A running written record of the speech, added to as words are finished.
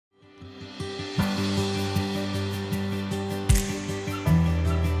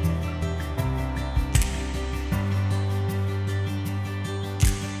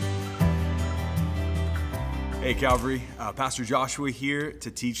Hey Calvary, Pastor Joshua here to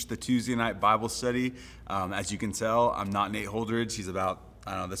teach the Tuesday night Bible study. As you can tell, I'm not Nate Holdridge. He's about,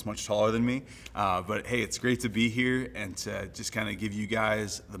 this much taller than me. But hey, it's great to be here and to just kind of give you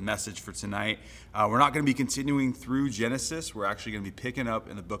guys the message for tonight. We're not going to be continuing through Genesis. We're actually going to be picking up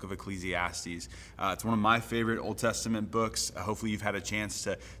in the book of Ecclesiastes. It's one of my favorite Old Testament books. Hopefully you've had a chance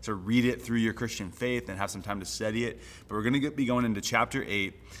to read it through your Christian faith and have some time to study it. But we're going to be going into chapter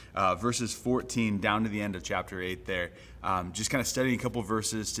 8, verses 14 down to the end of chapter 8 there. Just kind of studying a couple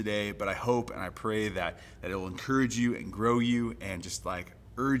verses today, but I hope and I pray that it will encourage you and grow you and just like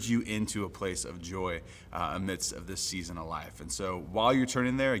urge you into a place of joy amidst of this season of life. And so while you're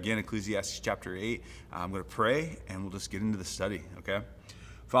turning there, again, Ecclesiastes chapter 8, I'm going to pray and we'll just get into the study, okay?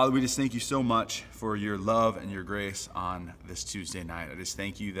 Father, we just thank you so much for your love and your grace on this Tuesday night. I just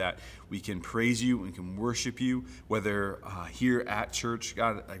thank you that we can praise you and can worship you, whether here at church,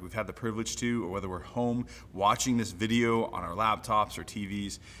 God, like we've had the privilege to, or whether we're home watching this video on our laptops or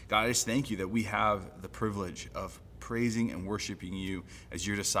TVs. God, I just thank you that we have the privilege of praising and worshiping you as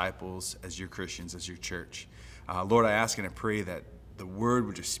your disciples, as your Christians, as your church. Lord, I ask and I pray that the word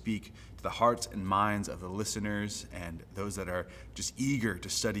would just speak to the hearts and minds of the listeners and those that are just eager to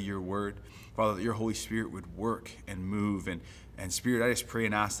study your word. Father, that your Holy Spirit would work and move. And Spirit, I just pray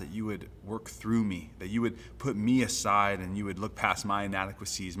and ask that you would work through me, that you would put me aside and you would look past my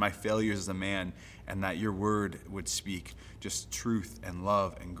inadequacies, my failures as a man, and that your word would speak just truth and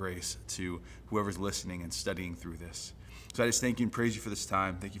love and grace to whoever's listening and studying through this. So I just thank you and praise you for this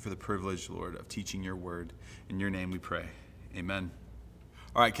time. Thank you for the privilege, Lord, of teaching your word. In your name we pray. Amen.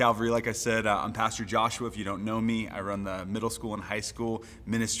 All right, Calvary, like I said, I'm Pastor Joshua. If you don't know me, I run the middle school and high school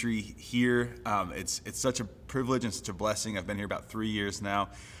ministry here. It's such a privilege and such a blessing. I've been here about 3 years now.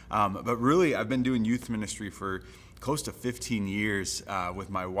 But really, I've been doing youth ministry for close to 15 years with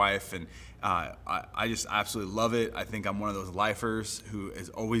my wife, and I just absolutely love it. I think I'm one of those lifers who is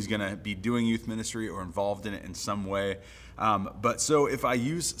always going to be doing youth ministry or involved in it in some way. But so if I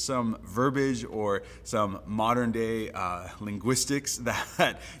use some verbiage or some modern day linguistics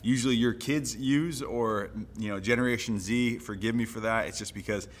that usually your kids use, or Generation Z, forgive me for that. It's just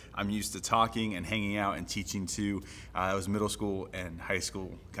because I'm used to talking and hanging out and teaching to those middle school and high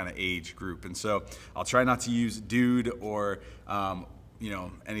school kind of age group. And so I'll try not to use dude or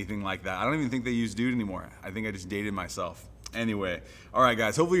anything like that. I don't even think they use dude anymore. I think I just dated myself. Anyway, all right,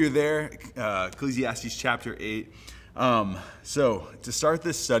 guys, hopefully you're there. Ecclesiastes chapter 8. So to start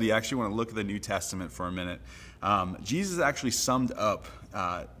this study, I actually want to look at the New Testament for a minute. Jesus actually summed up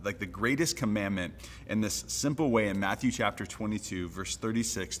like the greatest commandment in this simple way in Matthew chapter 22, verse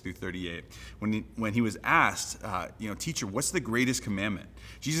 36 through 38. When he was asked, teacher, what's the greatest commandment?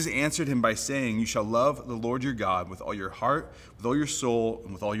 Jesus answered him by saying, you shall love the Lord your God with all your heart, with all your soul,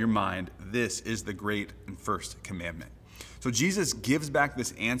 and with all your mind. This is the great and first commandment. So Jesus gives back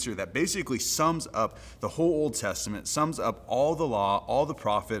this answer that basically sums up the whole Old Testament, sums up all the law, all the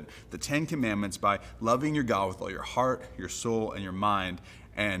prophet, the 10 commandments by loving your God with all your heart, your soul, and your mind.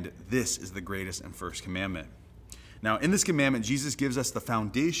 And this is the greatest and first commandment. Now, in this commandment, Jesus gives us the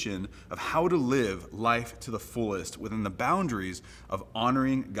foundation of how to live life to the fullest within the boundaries of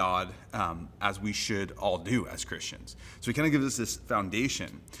honoring God as we should all do as Christians. So he kind of gives us this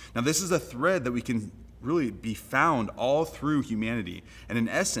foundation. Now, this is a thread that we can really be found all through humanity, and in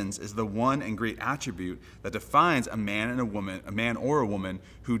essence is the one and great attribute that defines a man or a woman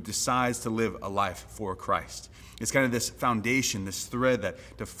who decides to live a life for Christ. It's kind of this foundation, this thread that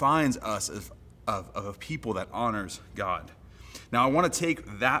defines us of a people that honors God. Now I want to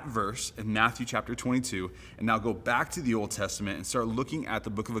take that verse in Matthew chapter 22 and now go back to the Old Testament and start looking at the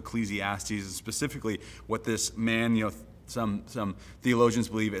book of Ecclesiastes, and specifically what this man, some theologians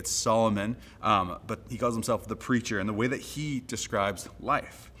believe it's Solomon, but he calls himself the preacher, and the way that he describes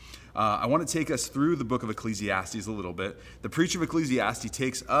life. I want to take us through the book of Ecclesiastes a little bit. The preacher of Ecclesiastes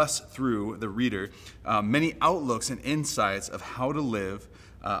takes us through, the reader, many outlooks and insights of how to live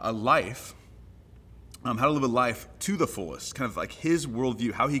a life to the fullest, kind of like his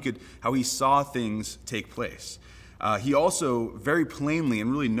worldview, how he saw things take place. He also very plainly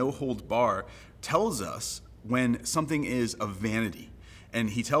and really no holds bar tells us when something is of vanity, and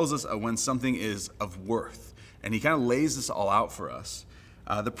he tells us when something is of worth, and he kind of lays this all out for us.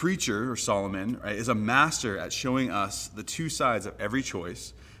 The preacher, or Solomon, right, is a master at showing us the two sides of every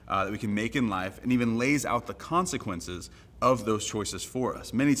choice that we can make in life, and even lays out the consequences of those choices for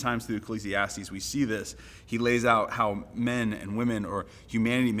us. Many times through Ecclesiastes, we see this. He lays out how men and women or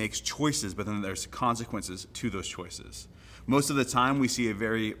humanity makes choices, but then there's consequences to those choices. Most of the time, we see a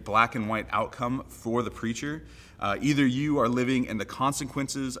very black and white outcome for the preacher. Either you are living in the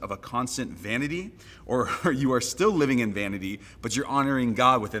consequences of a constant vanity, or you are still living in vanity, but you're honoring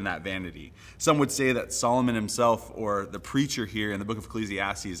God within that vanity. Some would say that Solomon himself, or the preacher here in the book of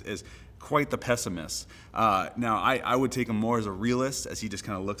Ecclesiastes, is quite the pessimist. Now, I would take him more as a realist, as he just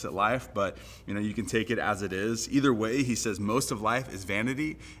kind of looks at life, but you can take it as it is. Either way, he says most of life is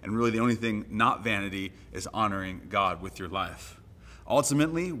vanity, and really the only thing not vanity is honoring God with your life.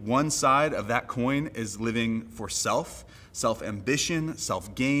 Ultimately, one side of that coin is living for self-ambition,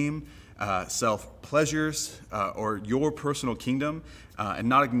 self-gain, self-pleasures, or your personal kingdom, and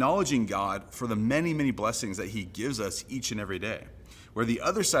not acknowledging God for the many, many blessings that he gives us each and every day. Where the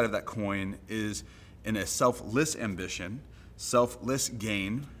other side of that coin is in a selfless ambition, selfless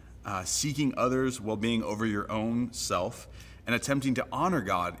gain, seeking others' well-being over your own self, and attempting to honor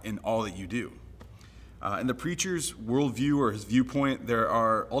God in all that you do. In the preacher's worldview or his viewpoint, there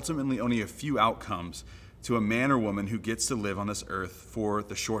are ultimately only a few outcomes to a man or woman who gets to live on this earth for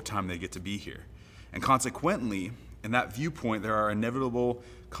the short time they get to be here. And consequently, in that viewpoint, there are inevitable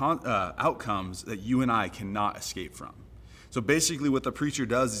outcomes that you and I cannot escape from. So basically what the preacher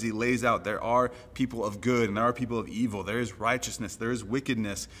does is he lays out there are people of good and there are people of evil. There is righteousness. There is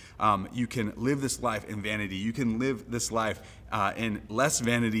wickedness. You can live this life in vanity. You can live this life in less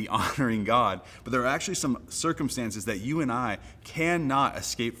vanity, honoring God. But there are actually some circumstances that you and I cannot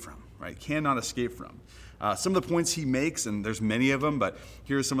escape from, right? Cannot escape from. Some of the points he makes, and there's many of them, but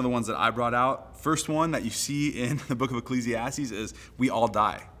here are some of the ones that I brought out. First one that you see in the book of Ecclesiastes is we all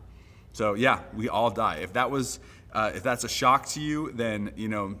die. So yeah, we all die. If that's a shock to you, then,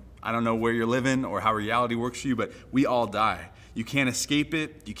 I don't know where you're living or how reality works for you, but we all die. You can't escape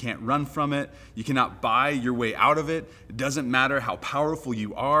it. You can't run from it. You cannot buy your way out of it. It doesn't matter how powerful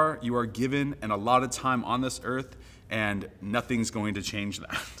you are. You are given an allotted time on this earth, and nothing's going to change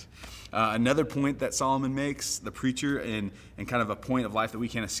that. Another point that Solomon makes, the preacher, in kind of a point of life that we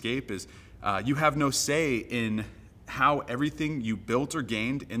can't escape is you have no say in how everything you built or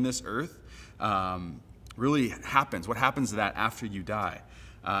gained in this earth really happens. What happens to that after you die?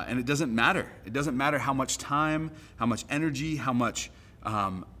 And it doesn't matter. It doesn't matter how much time, how much energy, how much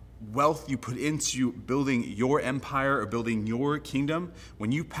wealth you put into building your empire or building your kingdom.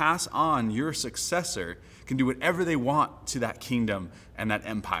 When you pass on, your successor can do whatever they want to that kingdom and that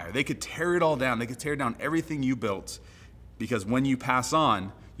empire. They could tear it all down. They could tear down everything you built, because when you pass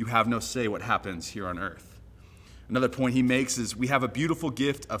on, you have no say what happens here on earth. Another point he makes is we have a beautiful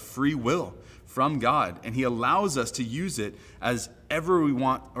gift of free will from God, and he allows us to use it as ever we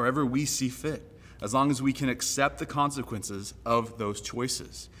want or ever we see fit, as long as we can accept the consequences of those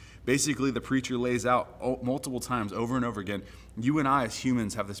choices. Basically, the preacher lays out multiple times over and over again, you and I as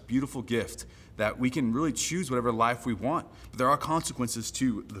humans have this beautiful gift that we can really choose whatever life we want, but there are consequences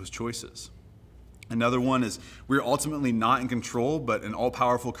to those choices. Another one is we're ultimately not in control, but an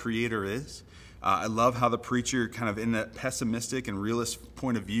all-powerful creator is. I love how the preacher kind of in that pessimistic and realist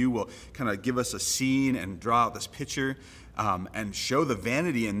point of view will kind of give us a scene and draw out this picture and show the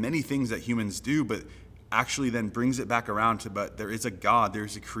vanity in many things that humans do, but actually then brings it back around to, but there is a God,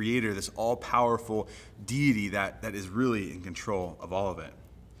 there's a creator, this all-powerful deity that is really in control of all of it.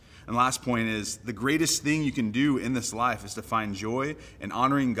 And last point is the greatest thing you can do in this life is to find joy in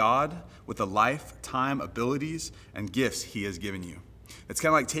honoring God with the life, time, abilities, and gifts he has given you. It's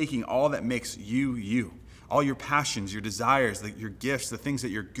kind of like taking all that makes you, you, all your passions, your desires, your gifts, the things that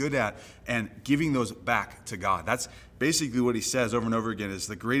you're good at, and giving those back to God. That's basically what he says over and over again, is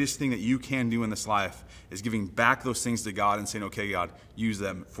the greatest thing that you can do in this life is giving back those things to God and saying, okay, God, use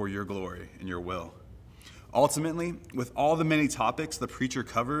them for your glory and your will. Ultimately, with all the many topics the preacher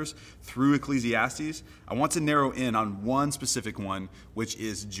covers through Ecclesiastes, I want to narrow in on one specific one, which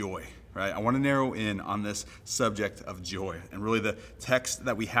is joy. Right? I want to narrow in on this subject of joy, and really the text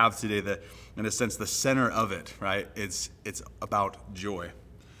that we have today, that in a sense the center of it, right? It's about joy.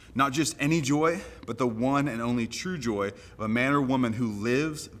 Not just any joy, but the one and only true joy of a man or woman who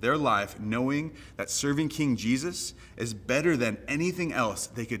lives their life knowing that serving King Jesus is better than anything else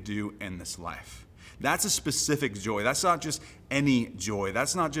they could do in this life. That's a specific joy. That's not just any joy.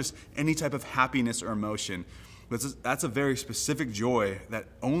 That's not just any type of happiness or emotion. That's a very specific joy that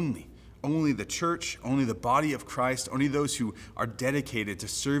only the church, only the body of Christ, only those who are dedicated to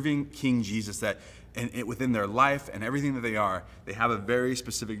serving King Jesus, that within their life and everything that they have a very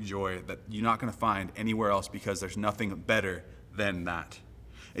specific joy that you're not going to find anywhere else, because there's nothing better than that.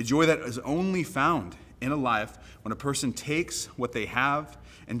 A joy that is only found in a life when a person takes what they have,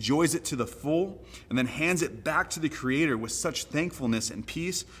 enjoys it to the full, and then hands it back to the Creator with such thankfulness and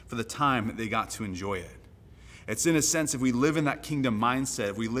peace for the time that they got to enjoy it. It's in a sense, if we live in that kingdom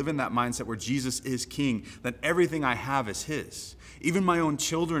mindset, if we live in that mindset where Jesus is king, then everything I have is his. Even my own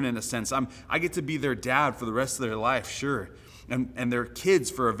children, in a sense, I get to be their dad for the rest of their life, sure. And they're kids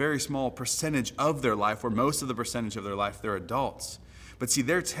for a very small percentage of their life, where most of the percentage of their life, they're adults. But see,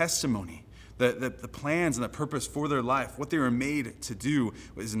 their testimony, the plans and the purpose for their life, what they were made to do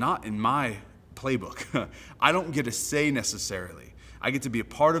is not in my playbook. I don't get a say necessarily. I get to be a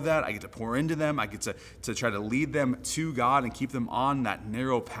part of that. I get to pour into them. I get to try to lead them to God and keep them on that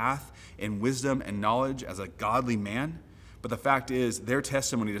narrow path in wisdom and knowledge as a godly man. But the fact is, their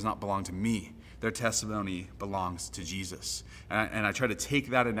testimony does not belong to me. Their testimony belongs to Jesus. And I try to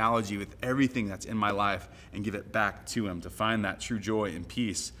take that analogy with everything that's in my life and give it back to him to find that true joy and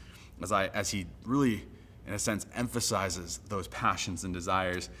peace as he really, in a sense, emphasizes those passions and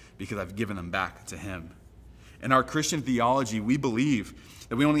desires because I've given them back to him. In our Christian theology, we believe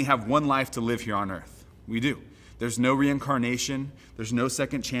that we only have one life to live here on earth. We do. There's no reincarnation. There's no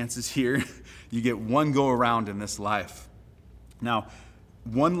second chances here. You get one go around in this life. Now,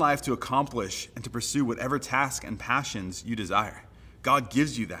 one life to accomplish and to pursue whatever task and passions you desire. God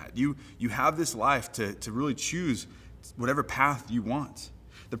gives you that. You have this life to really choose whatever path you want.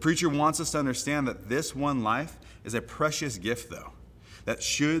 The preacher wants us to understand that this one life is a precious gift, though, that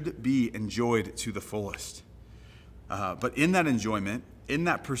should be enjoyed to the fullest. But in that enjoyment, in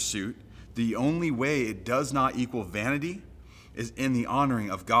that pursuit, the only way it does not equal vanity is in the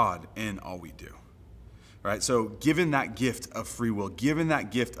honoring of God in all we do. Right? So given that gift of free will, given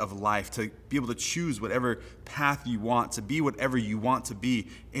that gift of life, to be able to choose whatever path you want, to be whatever you want to be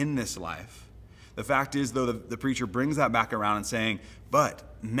in this life, the fact is, though, the preacher brings that back around and saying, but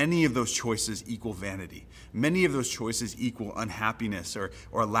many of those choices equal vanity. Many of those choices equal unhappiness or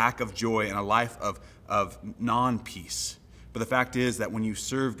a lack of joy and a life of non-peace. But the fact is that when you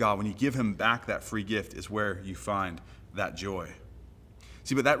serve God, when you give him back that free gift, is where you find that joy.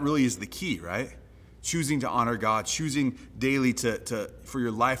 See, but that really is the key, right? Choosing to honor God, choosing daily for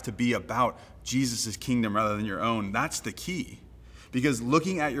your life to be about Jesus' kingdom rather than your own. That's the key. Because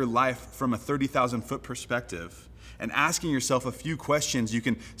looking at your life from a 30,000-foot perspective and asking yourself a few questions, you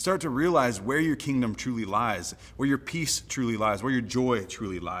can start to realize where your kingdom truly lies, where your peace truly lies, where your joy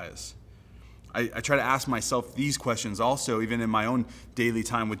truly lies. I try to ask myself these questions also, even in my own daily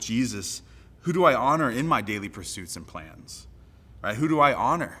time with Jesus. Who do I honor in my daily pursuits and plans? Right? Who do I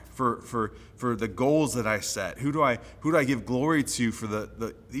honor for the goals that I set? Who do I give glory to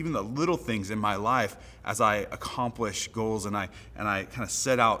for even the little things in my life as I accomplish goals and I kind of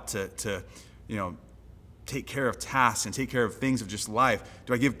set out to take care of tasks and take care of things of just life?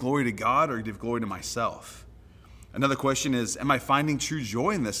 Do I give glory to God or give glory to myself? Another question is, am I finding true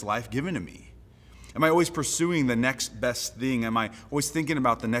joy in this life given to me? Am I always pursuing the next best thing? Am I always thinking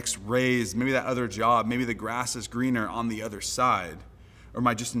about the next raise, maybe that other job, maybe the grass is greener on the other side? Or am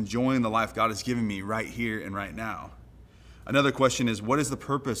I just enjoying the life God has given me right here and right now? Another question is, what is the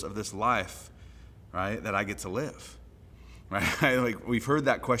purpose of this life, right, that I get to live? Right? Like, we've heard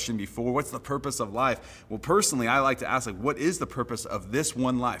that question before. What's the purpose of life? Well, personally, I like to ask, what is the purpose of this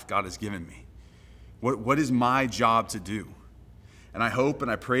one life God has given me? What is my job to do? And I hope and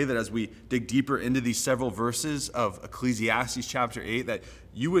I pray that as we dig deeper into these several verses of Ecclesiastes chapter 8, that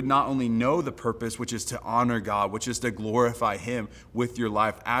you would not only know the purpose, which is to honor God, which is to glorify him with your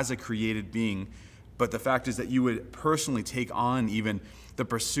life as a created being, but the fact is that you would personally take on even the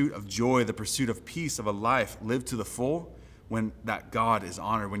pursuit of joy, the pursuit of peace of a life lived to the full when that God is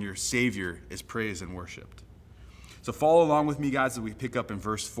honored, when your Savior is praised and worshiped. So follow along with me, guys, as we pick up in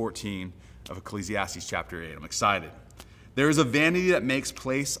verse 14 of Ecclesiastes chapter 8. I'm excited. There is a vanity that makes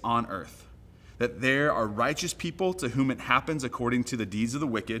place on earth, that there are righteous people to whom it happens according to the deeds of the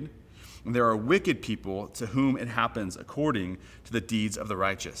wicked, and there are wicked people to whom it happens according to the deeds of the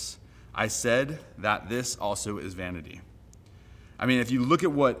righteous. I said that this also is vanity. I mean, if you look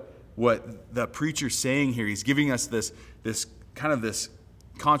at what the preacher's saying here, he's giving us this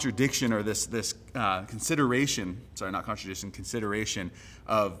contradiction or this consideration, sorry, not contradiction, consideration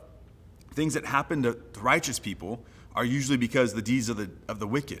of things that happen to righteous people are usually because the deeds of the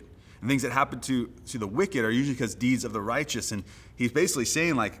wicked. And things that happen to the wicked are usually because deeds of the righteous. And he's basically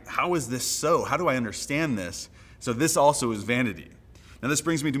saying, like, how is this so? How do I understand this? So this also is vanity. Now this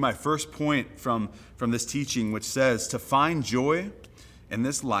brings me to my first point from this teaching, which says, to find joy in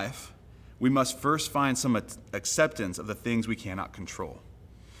this life, we must first find some acceptance of the things we cannot control.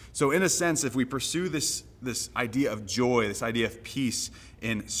 So in a sense, if we pursue this idea of joy, this idea of peace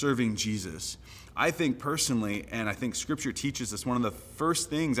in serving Jesus, I think personally, and I think Scripture teaches us, one of the first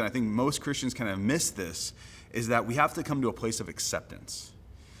things, and I think most Christians kind of miss this, is that we have to come to a place of acceptance.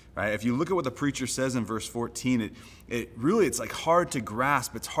 Right? If you look at what the preacher says in verse 14, it's like hard to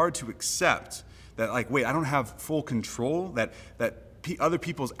grasp. It's hard to accept that, like, wait, I don't have full control, that other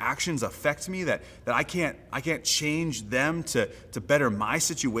people's actions affect me, that I can't change them to better my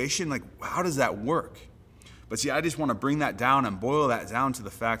situation. Like, how does that work? But see, I just want to bring that down and boil that down to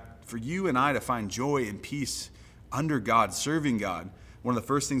the fact for you and I to find joy and peace under God, serving God, one of the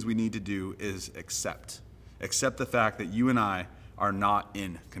first things we need to do is accept the fact that you and I are not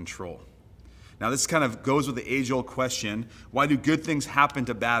in control. Now, this kind of goes with the age-old question, why do good things happen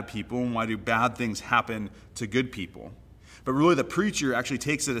to bad people and why do bad things happen to good people? But really, the preacher actually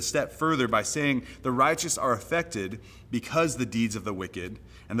takes it a step further by saying the righteous are affected because the deeds of the wicked,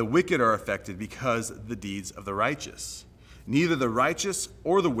 and the wicked are affected because the deeds of the righteous. Neither the righteous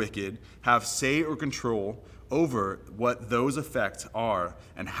or the wicked have say or control over what those effects are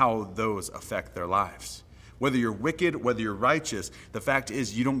and how those affect their lives. Whether you're wicked, whether you're righteous, the fact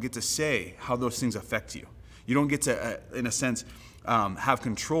is you don't get to say how those things affect you. You don't get to, in a sense, have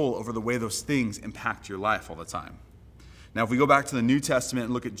control over the way those things impact your life all the time. Now, if we go back to the New Testament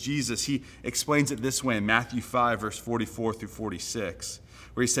and look at Jesus, he explains it this way in Matthew 5, verse 44 through 46,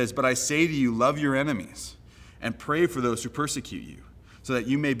 where he says, "But I say to you, love your enemies and pray for those who persecute you, so that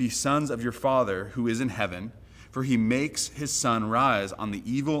you may be sons of your Father who is in heaven. For he makes his sun rise on the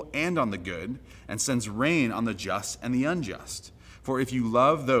evil and on the good, and sends rain on the just and the unjust. For if you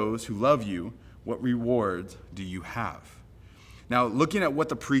love those who love you, what reward do you have?" Now, looking at what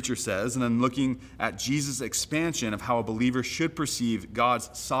the preacher says, and then looking at Jesus' expansion of how a believer should perceive God's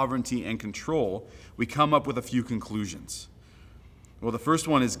sovereignty and control, we come up with a few conclusions. Well, the first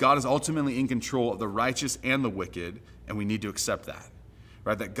one is God is ultimately in control of the righteous and the wicked, and we need to accept that.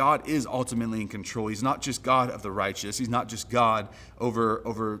 Right, that God is ultimately in control. He's not just God of the righteous. He's not just God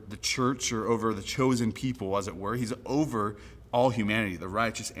over the church or over the chosen people, as it were. He's over all humanity, the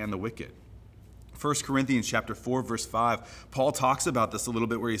righteous and the wicked. 1 Corinthians chapter 4, verse 5, Paul talks about this a little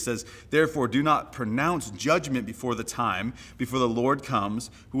bit where he says, "Therefore do not pronounce judgment before the time, before the Lord comes,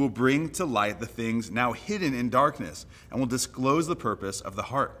 who will bring to light the things now hidden in darkness, and will disclose the purpose of the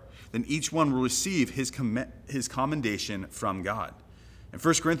heart. Then each one will receive his commendation from God." In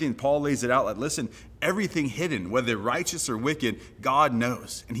 1 Corinthians, Paul lays it out like, listen, everything hidden, whether righteous or wicked, God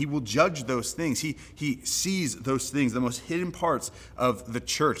knows, and he will judge those things. He sees those things, the most hidden parts of the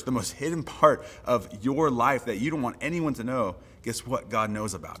church, the most hidden part of your life that you don't want anyone to know. Guess what? God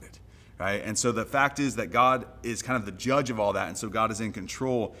knows about it, right? And so the fact is that God is kind of the judge of all that, and so God is in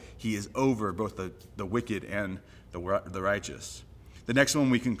control. He is over both the wicked and the righteous. The next one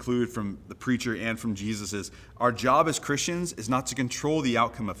we conclude from the preacher and from Jesus is our job as Christians is not to control the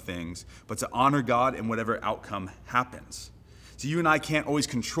outcome of things, but to honor God in whatever outcome happens. So you and I can't always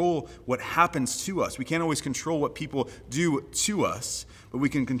control what happens to us. We can't always control what people do to us, but we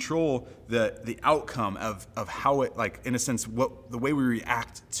can control the outcome of how it, like, in a sense, the way we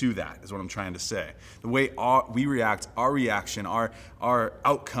react to that is what I'm trying to say. The way we react, our reaction, our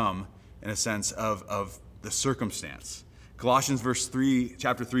outcome, in a sense, of the circumstance. Colossians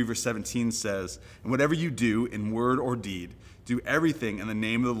chapter 3, verse 17 says, "And whatever you do in word or deed, do everything in the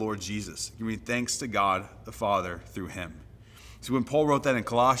name of the Lord Jesus, giving thanks to God the Father through him." So when Paul wrote that in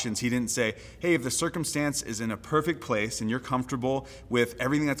Colossians, he didn't say, hey, if the circumstance is in a perfect place and you're comfortable with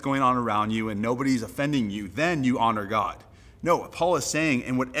everything that's going on around you and nobody's offending you, then you honor God. No, Paul is saying,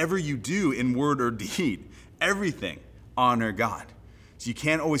 in whatever you do in word or deed, everything, honor God. So you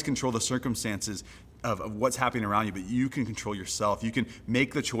can't always control the circumstances of what's happening around you, but you can control yourself. You can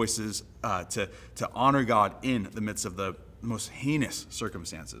make the choices to honor God in the midst of the most heinous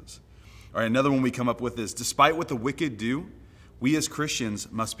circumstances. All right, another one we come up with is, despite what the wicked do, we as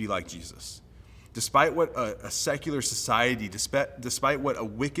Christians must be like Jesus. Despite what a secular society, despite what a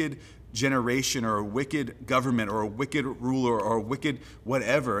wicked generation or a wicked government or a wicked ruler or a wicked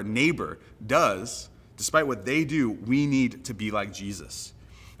whatever, a neighbor does, despite what they do, we need to be like Jesus.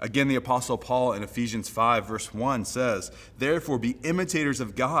 Again, the Apostle Paul in Ephesians 5, verse 1 says, "Therefore be imitators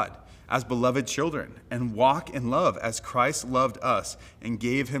of God as beloved children, and walk in love as Christ loved us and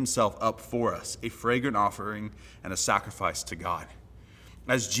gave himself up for us, a fragrant offering and a sacrifice to God."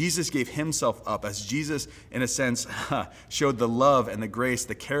 As Jesus gave himself up, as Jesus, in a sense, showed the love and the grace,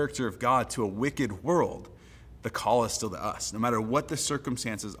 the character of God to a wicked world, the call is still to us. No matter what the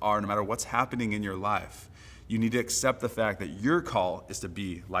circumstances are, no matter what's happening in your life, you need to accept the fact that your call is to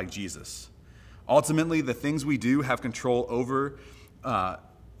be like Jesus. Ultimately, the things we do have control over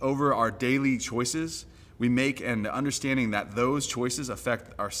over our daily choices we make, and understanding that those choices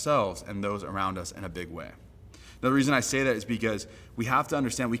affect ourselves and those around us in a big way. Now, the reason I say that is because we have to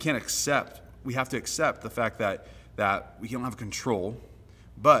understand we have to accept the fact that we don't have control,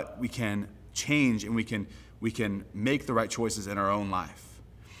 but we can change and we can make the right choices in our own life.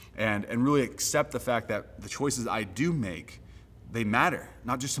 And really accept the fact that the choices I do make, they matter,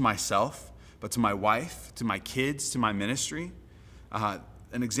 not just to myself, but to my wife, to my kids, to my ministry.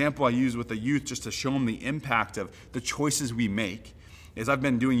 An example I use with the youth just to show them the impact of the choices we make is I've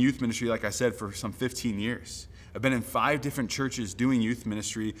been doing youth ministry, like I said, for some 15 years. I've been in 5 different churches doing youth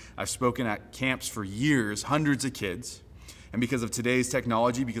ministry. I've spoken at camps for years, hundreds of kids. And because of today's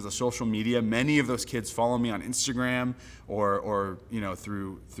technology, because of social media, many of those kids follow me on Instagram or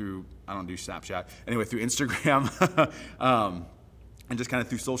through I don't do Snapchat. Anyway, through Instagram. And just kind of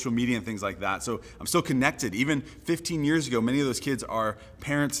through social media and things like that. So I'm still connected. Even 15 years ago, many of those kids are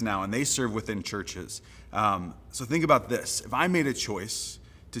parents now, and they serve within churches. So think about this. If I made a choice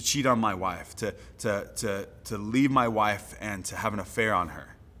to cheat on my wife, to leave my wife and to have an affair on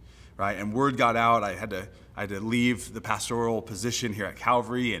her, right? And word got out, I had to leave the pastoral position here at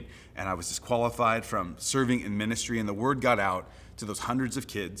Calvary, and I was disqualified from serving in ministry, and the word got out to those hundreds of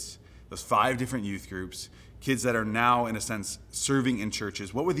kids, those 5 different youth groups, kids that are now, in a sense, serving in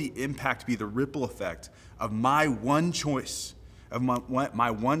churches. What would the impact be, the ripple effect of my one choice, to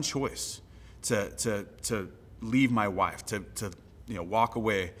leave my wife, to walk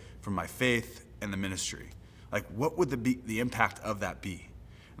away from my faith and the ministry? Like, what would the impact of that be?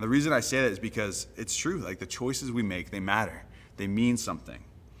 And the reason I say that is because it's true. Like, the choices we make, they matter. They mean something.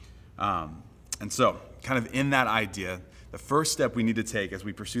 And so, kind of in that idea, the first step we need to take as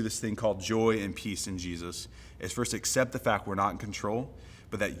we pursue this thing called joy and peace in Jesus is first accept the fact we're not in control,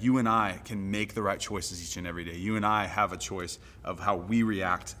 but that you and I can make the right choices each and every day. You and I have a choice of how we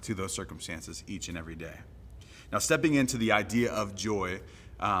react to those circumstances each and every day. Now, stepping into the idea of joy,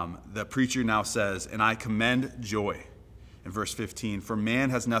 the preacher now says, "And I commend joy," in verse 15, "For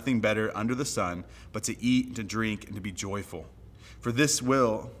man has nothing better under the sun but to eat and to drink and to be joyful. For this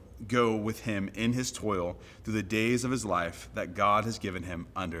will go with him in his toil through the days of his life that God has given him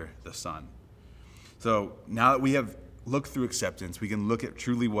under the sun." So now that we have looked through acceptance, we can look at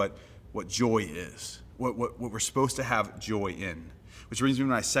truly what joy is, what we're supposed to have joy in. Which brings me to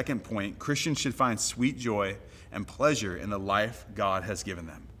my second point. Christians should find sweet joy and pleasure in the life God has given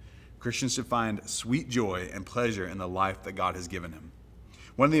them. Christians should find sweet joy and pleasure in the life that God has given them.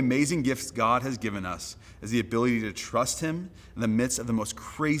 One of the amazing gifts God has given us is the ability to trust him in the midst of the most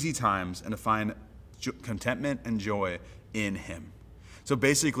crazy times and to find contentment and joy in him. So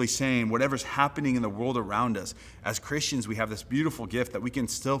basically saying whatever's happening in the world around us, as Christians, we have this beautiful gift that we can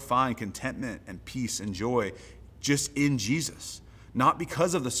still find contentment and peace and joy just in Jesus. Not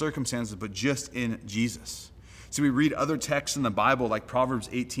because of the circumstances, but just in Jesus. So we read other texts in the Bible like Proverbs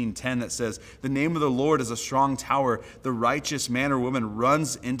 18:10 that says, "The name of the Lord is a strong tower. The righteous man or woman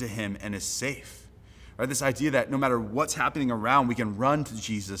runs into him and is safe." Right? This idea that no matter what's happening around, we can run to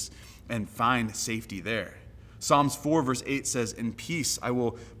Jesus and find safety there. Psalms 4 verse 8 says, "In peace I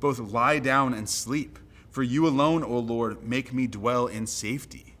will both lie down and sleep. For you alone, O Lord, make me dwell in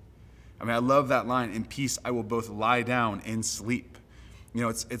safety." I mean, I love that line. In peace I will both lie down and sleep. You know,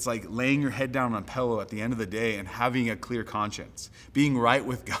 it's like laying your head down on a pillow at the end of the day and having a clear conscience, being right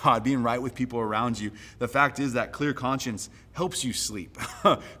with God, being right with people around you. The fact is that clear conscience helps you sleep.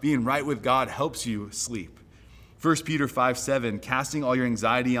 Being right with God helps you sleep. 1 Peter 5:7, "Casting all your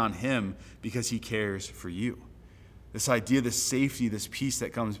anxiety on him because he cares for you." This idea, this safety, this peace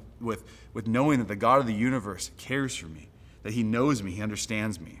that comes with knowing that the God of the universe cares for me, that he knows me, he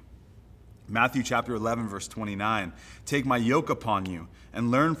understands me. Matthew chapter 11, verse 29, "Take my yoke upon you and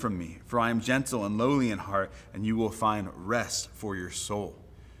learn from me, for I am gentle and lowly in heart, and you will find rest for your soul."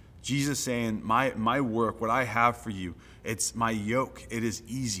 Jesus saying, my work, what I have for you, it's my yoke. It is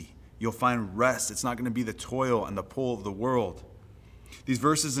easy. You'll find rest. It's not going to be the toil and the pull of the world. These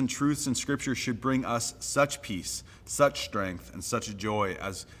verses and truths in Scripture should bring us such peace, such strength, and such joy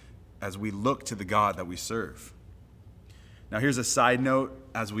as we look to the God that we serve. Now, here's a side note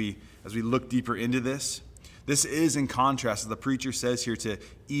as we look deeper into this. This is in contrast, as the preacher says here, to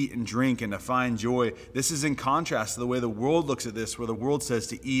eat and drink and to find joy. This is in contrast to the way the world looks at this, where the world says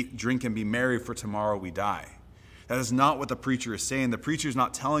to eat, drink, and be merry, for tomorrow we die. That is not what the preacher is saying. The preacher is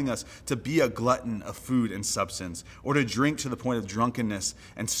not telling us to be a glutton of food and substance or to drink to the point of drunkenness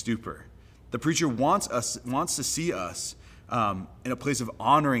and stupor. The preacher wants to see us in a place of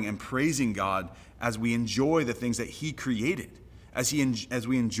honoring and praising God as we enjoy the things that he created, as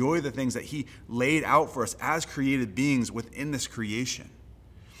we enjoy the things that he laid out for us as created beings within this creation.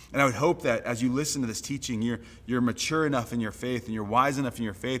 And I would hope that as you listen to this teaching, you're mature enough in your faith and you're wise enough in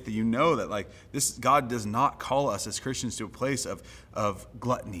your faith that you know that like this, God does not call us as Christians to a place of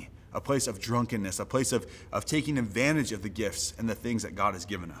gluttony, a place of drunkenness, a place of taking advantage of the gifts and the things that God has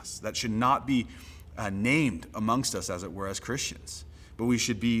given us. That should not be named amongst us, as it were, as Christians. But we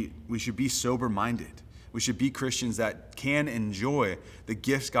should be sober-minded. We should be Christians that can enjoy the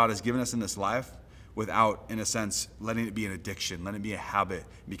gifts God has given us in this life without, in a sense, letting it be an addiction, letting it be a habit,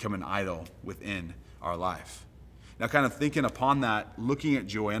 become an idol within our life. Now, kind of thinking upon that, looking at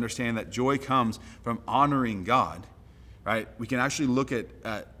joy, understanding that joy comes from honoring God, right? We can actually look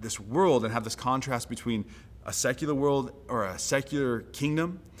at this world and have this contrast between a secular world or a secular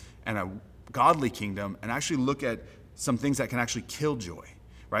kingdom and a godly kingdom, and actually look at some things that can actually kill joy,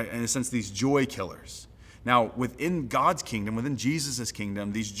 right? In a sense, these joy killers. Now, within God's kingdom, within Jesus'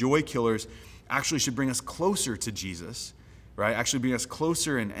 kingdom, these joy killers actually should bring us closer to Jesus, right? Actually bring us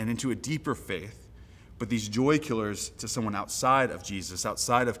closer and into a deeper faith. But these joy killers to someone outside of Jesus,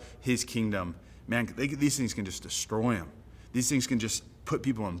 outside of his kingdom, man, these things can just destroy them. These things can just put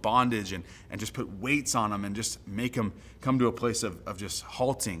people in bondage and just put weights on them and just make them come to a place of just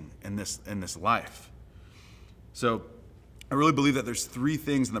halting in this life. So I really believe that there's three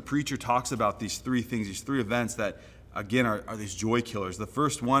things, and the preacher talks about these three things, these three events that, again, are these joy killers. The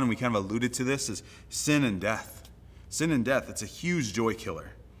first one, and we kind of alluded to this, is sin and death. Sin and death, it's a huge joy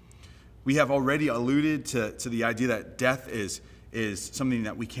killer. We have already alluded to the idea that death is something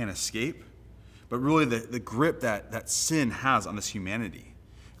that we can't escape, but really the grip that sin has on this humanity.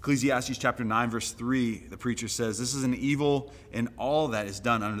 Ecclesiastes chapter 9, verse 3, the preacher says, "This is an evil in all that is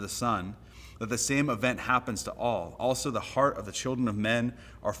done under the sun, that the same event happens to all. Also the heart of the children of men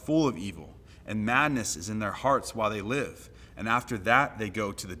are full of evil, and madness is in their hearts while they live, and after that they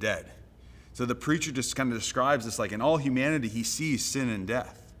go to the dead." So the preacher just kind of describes this like in all humanity he sees sin and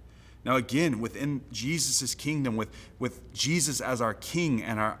death. Now again, within Jesus' kingdom, with Jesus as our King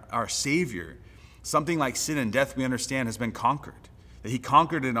and our Savior, something like sin and death, we understand, has been conquered. That he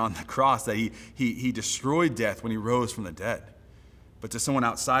conquered it on the cross, that he destroyed death when he rose from the dead. But to someone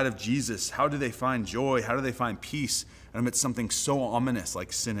outside of Jesus, how do they find joy? How do they find peace amidst something so ominous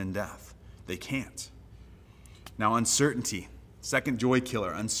like sin and death? They can't. Now, uncertainty. Second joy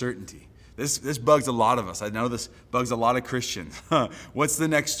killer, uncertainty. This bugs a lot of us. I know this bugs a lot of Christians. What's the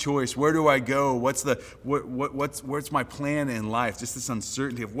next choice? Where do I go? What's my plan in life? Just this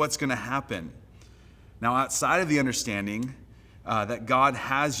uncertainty of what's going to happen. Now, outside of the understanding that God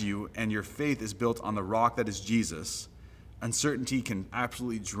has you and your faith is built on the rock that is Jesus, uncertainty can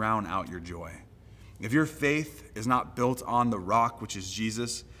absolutely drown out your joy. If your faith is not built on the rock, which is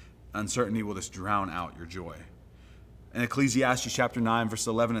Jesus, uncertainty will just drown out your joy. In Ecclesiastes chapter 9, verse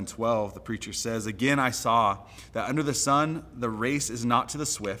 11 and 12, the preacher says, "Again I saw that under the sun the race is not to the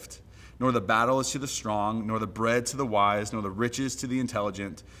swift, nor the battle is to the strong, nor the bread to the wise, nor the riches to the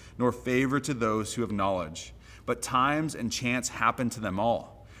intelligent, nor favor to those who have knowledge. But times and chance happen to them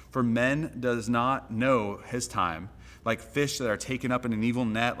all. For man does not know his time, like fish that are taken up in an evil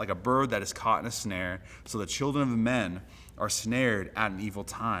net, like a bird that is caught in a snare. So the children of men are snared at an evil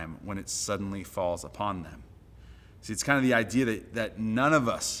time when it suddenly falls upon them." See, it's kind of the idea that none of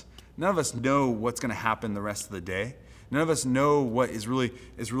us know what's going to happen the rest of the day. None of us know what is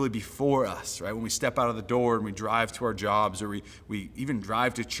really before us, right? When we step out of the door and we drive to our jobs, or we even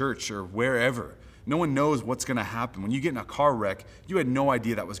drive to church or wherever. No one knows what's going to happen. When you get in a car wreck, you had no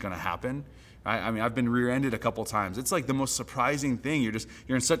idea that was going to happen. Right? I mean, I've been rear-ended a couple times. It's like the most surprising thing. You're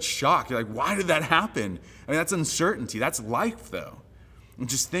in such shock. You're like, why did that happen? I mean, that's uncertainty. That's life, though. And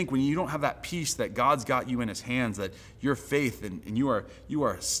just think, when you don't have that peace that God's got you in his hands, that your faith and you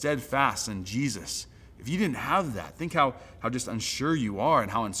are steadfast in Jesus. If you didn't have that, think how just unsure you are and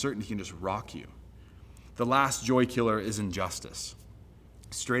how uncertainty can just rock you. The last joy killer is injustice.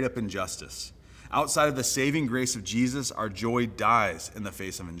 Straight up injustice. Outside of the saving grace of Jesus, our joy dies in the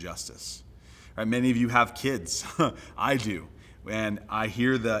face of injustice. Right? Many of you have kids. I do. And I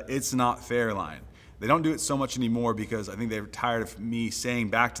hear the "it's not fair" line. They don't do it so much anymore because I think they're tired of me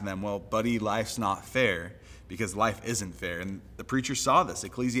saying back to them, "Well, buddy, life's not fair," because life isn't fair. And the preacher saw this.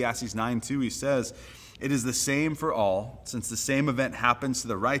 Ecclesiastes 9:2, he says, "It is the same for all, since the same event happens to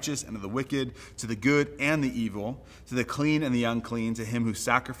the righteous and to the wicked, to the good and the evil, to the clean and the unclean, to him who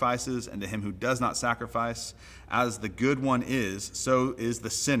sacrifices and to him who does not sacrifice. As the good one is, so is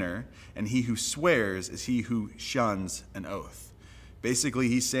the sinner, and he who swears is he who shuns an oath." Basically,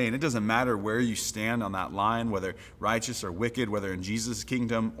 he's saying it doesn't matter where you stand on that line, whether righteous or wicked, whether in Jesus'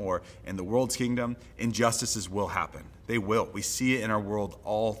 kingdom or in the world's kingdom, injustices will happen. They will. We see it in our world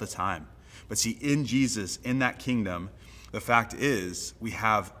all the time. But see, in Jesus, in that kingdom, The fact is, we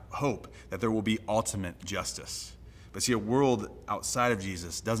have hope that there will be ultimate justice. But see, a world outside of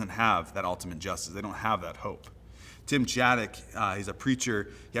Jesus doesn't have that ultimate justice. They don't have that hope. Tim Chaddick, he's a preacher.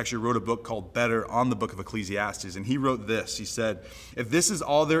 He actually wrote a book called Better on the book of Ecclesiastes. And he wrote this. He said, if this is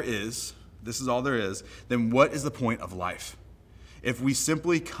all there is, then what is the point of life? If we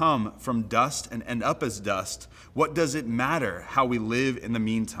simply come from dust and end up as dust, what does it matter how we live in the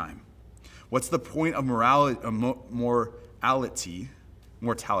meantime? What's the point of mortality?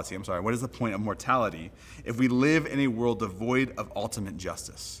 What is the point of mortality if we live in a world devoid of ultimate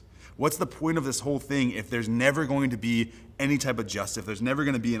justice? What's the point of this whole thing if there's never going to be any type of justice, if there's never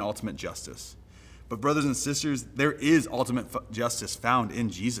going to be an ultimate justice? But brothers and sisters, there is ultimate justice found in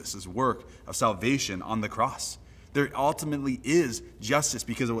Jesus' work of salvation on the cross. There ultimately is justice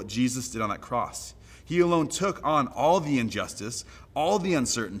because of what Jesus did on that cross. He alone took on all the injustice, all the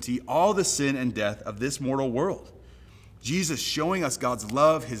uncertainty, all the sin and death of this mortal world. Jesus, showing us God's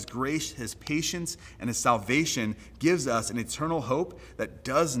love, his grace, his patience, and his salvation, gives us an eternal hope that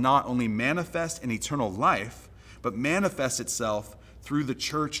does not only manifest in eternal life, but manifests itself through the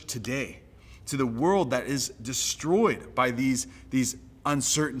church today, to the world that is destroyed by these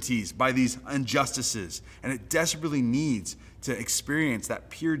uncertainties, by these injustices, and it desperately needs to experience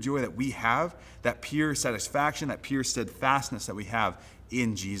that pure joy that we have, that pure satisfaction, that pure steadfastness that we have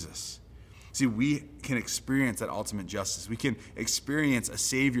in Jesus. See, we can experience that ultimate justice. We can experience a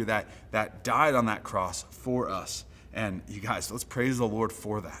Savior that died on that cross for us. And you guys, let's praise the Lord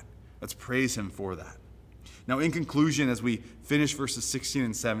for that. Let's praise him for that. Now, in conclusion, as we finish verses 16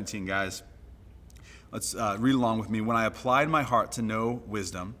 and 17, guys, let's read along with me. When I applied my heart to know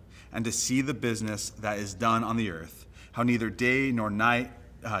wisdom and to see the business that is done on the earth, how neither day nor night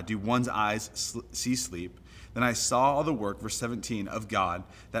do one's eyes see sleep, then I saw all the work, verse 17, of God,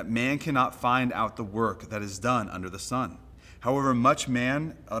 that man cannot find out the work that is done under the sun. However much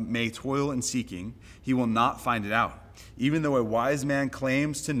man may toil in seeking, he will not find it out. Even though a wise man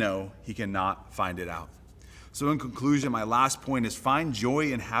claims to know, he cannot find it out. So in conclusion, my last point is find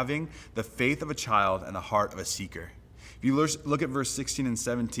joy in having the faith of a child and the heart of a seeker. If you look at verse 16 and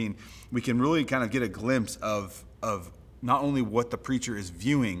 17, we can really kind of get a glimpse of not only what the preacher is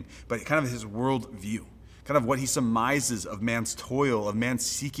viewing, but kind of his world view. Kind of what he surmises of man's toil, of man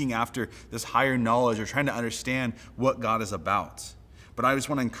seeking after this higher knowledge or trying to understand what God is about. But I just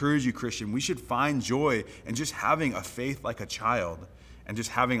want to encourage you, Christian, we should find joy in just having a faith like a child and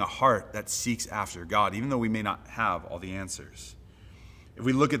just having a heart that seeks after God, even though we may not have all the answers. If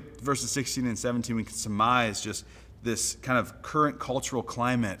we look at verses 16 and 17, we can surmise just this kind of current cultural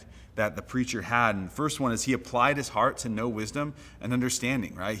climate that the preacher had. And the first one is he applied his heart to know wisdom and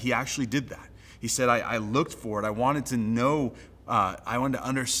understanding, right? He actually did that. He said, I looked for it. I wanted to know, I wanted to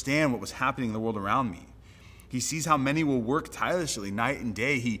understand what was happening in the world around me. He sees how many will work tirelessly night and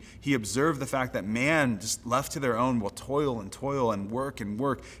day. He observed the fact that man, just left to their own, will toil and work and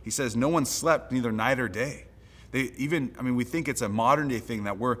work. He says, no one slept neither night or day. We think it's a modern day thing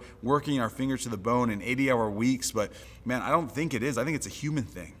that we're working our fingers to the bone in 80-hour weeks, but man, I don't think it is. I think it's a human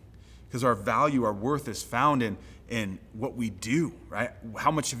thing because our value, our worth is found in what we do, right?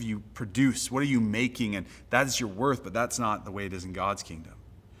 How much have you produced? What are you making? And that is your worth, but that's not the way it is in God's kingdom.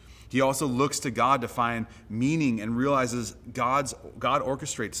 He also looks to God to find meaning and realizes God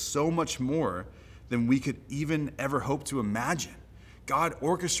orchestrates so much more than we could even ever hope to imagine. God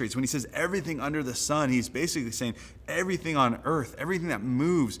orchestrates. When he says everything under the sun, he's basically saying everything on earth, everything that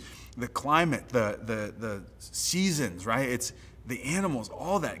moves, the climate, the seasons, right? It's the animals,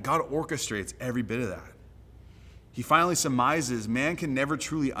 all that. God orchestrates every bit of that. He finally surmises man can never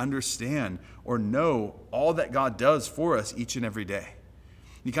truly understand or know all that God does for us each and every day.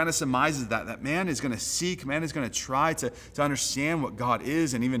 He kind of surmises that man is going to seek, man is going to try to understand what God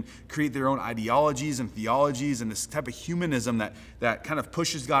is and even create their own ideologies and theologies and this type of humanism that kind of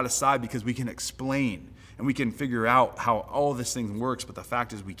pushes God aside because we can explain and we can figure out how all this thing works, but the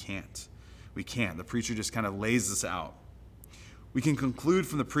fact is we can't. We can't. The preacher just kind of lays this out. We can conclude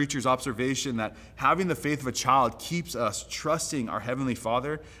from the preacher's observation that having the faith of a child keeps us trusting our Heavenly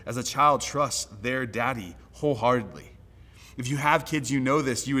Father as a child trusts their daddy wholeheartedly. If you have kids, you know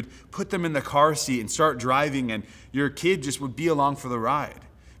this. You would put them in the car seat and start driving, and your kid just would be along for the ride.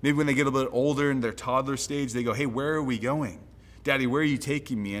 Maybe when they get a little bit older in their toddler stage, they go, hey, where are we going? Daddy, where are you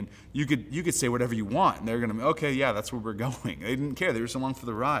taking me? And you could say whatever you want, and they're going to be, okay, yeah, that's where we're going. They didn't care. They were just along for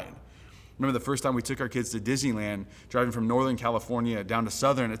the ride. Remember the first time we took our kids to Disneyland, driving from Northern California down to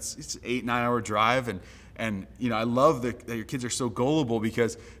Southern, it's an 8-9 hour drive. And I love that your kids are so gullible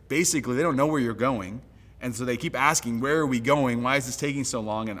because basically they don't know where you're going. And so they keep asking, where are we going? Why is this taking so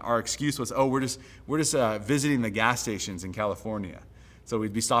long? And our excuse was, oh, we're just visiting the gas stations in California. So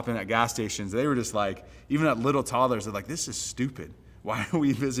we'd be stopping at gas stations. They were just like, even at little toddlers, they're like, this is stupid. Why are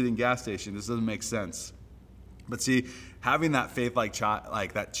we visiting gas stations? This doesn't make sense. But see, having that faith,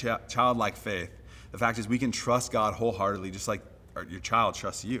 childlike faith, the fact is we can trust God wholeheartedly, just like your child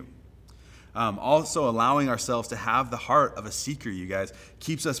trusts you. Also allowing ourselves to have the heart of a seeker, you guys,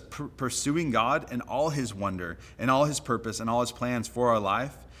 keeps us pursuing God and all his wonder and all his purpose and all his plans for our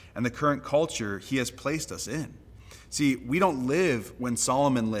life and the current culture he has placed us in. See, we don't live when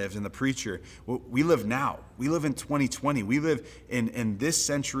Solomon lived and the preacher. We live now. We live in 2020. We live in this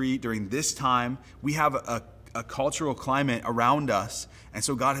century during this time. We have a cultural climate around us. And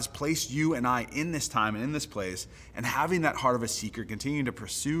so God has placed you and I in this time and in this place. And having that heart of a seeker, continuing to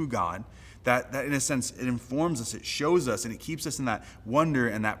pursue God, that in a sense, it informs us, it shows us, and it keeps us in that wonder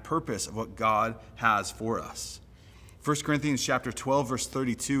and that purpose of what God has for us. 1 Corinthians chapter 12, verse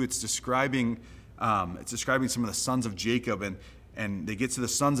 32, it's describing some of the sons of Jacob, and they get to the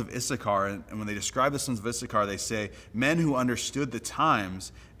sons of Issachar, and when they describe the sons of Issachar, they say, men who understood the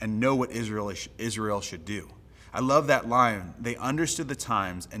times and know what Israel should do. I love that line. They understood the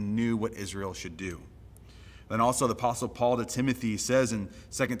times and knew what Israel should do. Then also the Apostle Paul to Timothy says in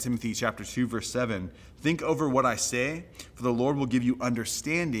 2 Timothy chapter 2, verse 7, think over what I say, for the Lord will give you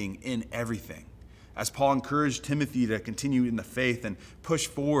understanding in everything. As Paul encouraged Timothy to continue in the faith and push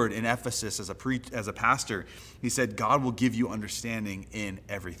forward in Ephesus as a pastor, he said, God will give you understanding in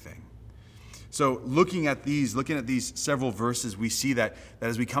everything. So looking at these several verses, we see that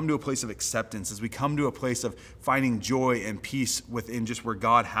as we come to a place of acceptance, as we come to a place of finding joy and peace within just where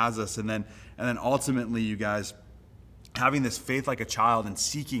God has us, and then ultimately, you guys, having this faith like a child and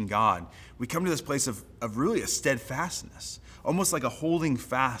seeking God, we come to this place of really a steadfastness, almost like a holding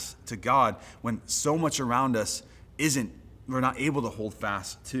fast to God when so much around us we're not able to hold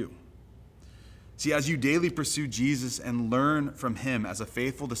fast to. See, as you daily pursue Jesus and learn from him as a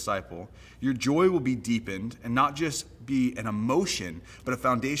faithful disciple, your joy will be deepened and not just be an emotion, but a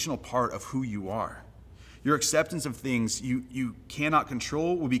foundational part of who you are. Your acceptance of things you cannot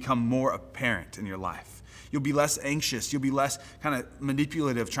control will become more apparent in your life. You'll be less anxious. You'll be less kind of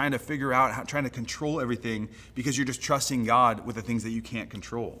manipulative, trying to figure out, trying to control everything because you're just trusting God with the things that you can't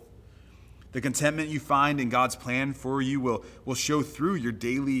control. The contentment you find in God's plan for you will show through your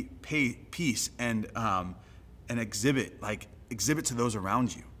daily peace and exhibit to those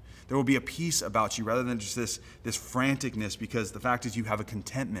around you. There will be a peace about you rather than just this franticness, because the fact is you have a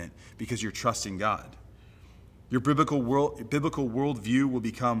contentment because you're trusting God. Your biblical worldview will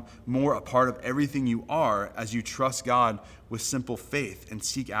become more a part of everything you are as you trust God with simple faith and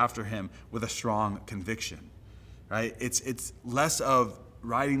seek after him with a strong conviction. Right? It's less of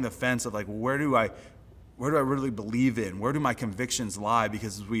riding the fence of like, where do I really believe in? Where do my convictions lie?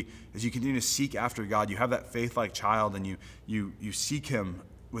 Because as you continue to seek after God, you have that faith like child, and you seek him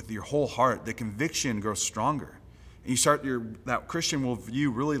with your whole heart. The conviction grows stronger. And you start that Christian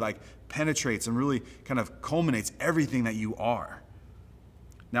worldview really like penetrates and really kind of culminates everything that you are.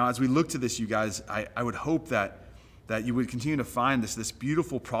 Now, as we look to this, you guys, I would hope that you would continue to find this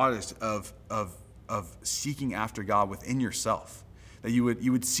beautiful product of seeking after God within yourself. That you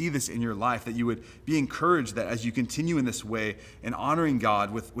would see this in your life, that you would be encouraged that as you continue in this way and honoring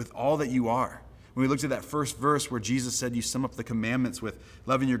God with all that you are. When we looked at that first verse where Jesus said you sum up the commandments with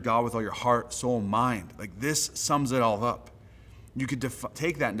loving your God with all your heart, soul, and mind. Like this sums it all up. You could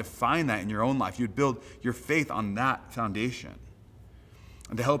take that and define that in your own life. You'd build your faith on that foundation.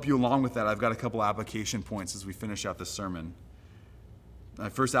 And to help you along with that, I've got a couple application points as we finish out this sermon. My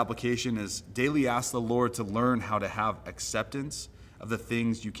first application is daily ask the Lord to learn how to have acceptance of the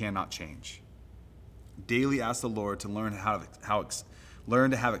things you cannot change. Daily ask the Lord to learn to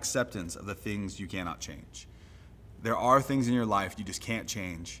have acceptance of the things you cannot change. There are things in your life you just can't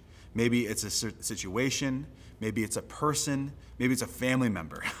change. Maybe it's a situation, maybe it's a person, maybe it's a family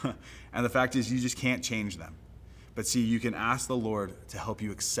member. And the fact is you just can't change them. But see, you can ask the Lord to help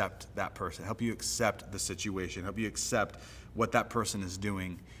you accept that person, help you accept the situation, help you accept what that person is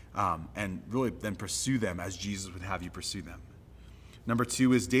doing, and really then pursue them as Jesus would have you pursue them. Number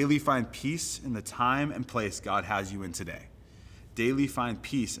 2 is daily find peace in the time and place God has you in today. Daily find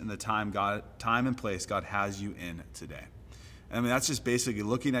peace in the time and place God has you in today. And I mean, that's just basically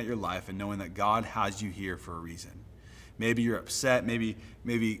looking at your life and knowing that God has you here for a reason. Maybe you're upset. Maybe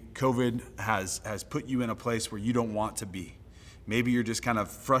COVID has put you in a place where you don't want to be. Maybe you're just kind of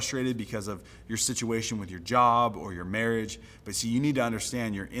frustrated because of your situation with your job or your marriage. But see, you need to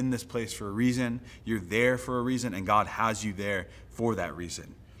understand you're in this place for a reason. You're there for a reason, and God has you there for that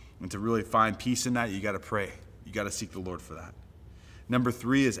reason. And to really find peace in that, you got to pray. You got to seek the Lord for that. Number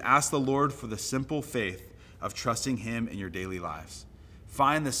 3 is ask the Lord for the simple faith of trusting him in your daily lives.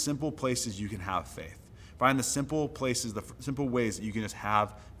 Find the simple places you can have faith. Find the simple places, the simple ways that you can just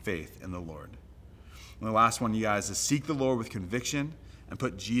have faith in the Lord. And the last one, you guys, is seek the Lord with conviction and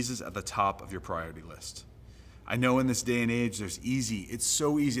put Jesus at the top of your priority list. I know in this day and age, it's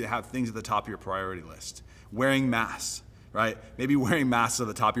so easy to have things at the top of your priority list. Wearing masks, right? Maybe wearing masks at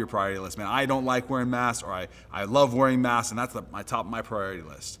the top of your priority list. Man, I don't like wearing masks, or I love wearing masks, and that's my top of my priority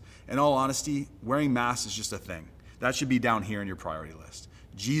list. In all honesty, wearing masks is just a thing. That should be down here in your priority list.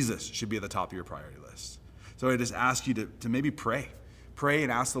 Jesus should be at the top of your priority list. So I just ask you to maybe pray. Pray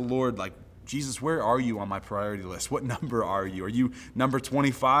and ask the Lord, like, Jesus, where are you on my priority list? What number are you? Are you number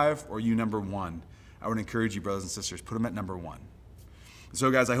 25 or are you number 1? I would encourage you, brothers and sisters, put them at number 1. So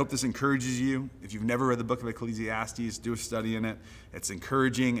guys, I hope this encourages you. If you've never read the book of Ecclesiastes, do a study in it. It's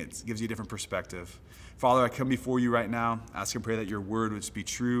encouraging. It gives you a different perspective. Father, I come before you right now, ask and pray that your word would just be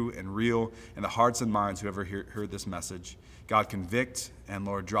true and real in the hearts and minds of whoever heard this message. God, convict and,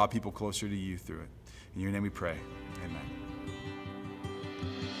 Lord, draw people closer to you through it. In your name we pray. Amen.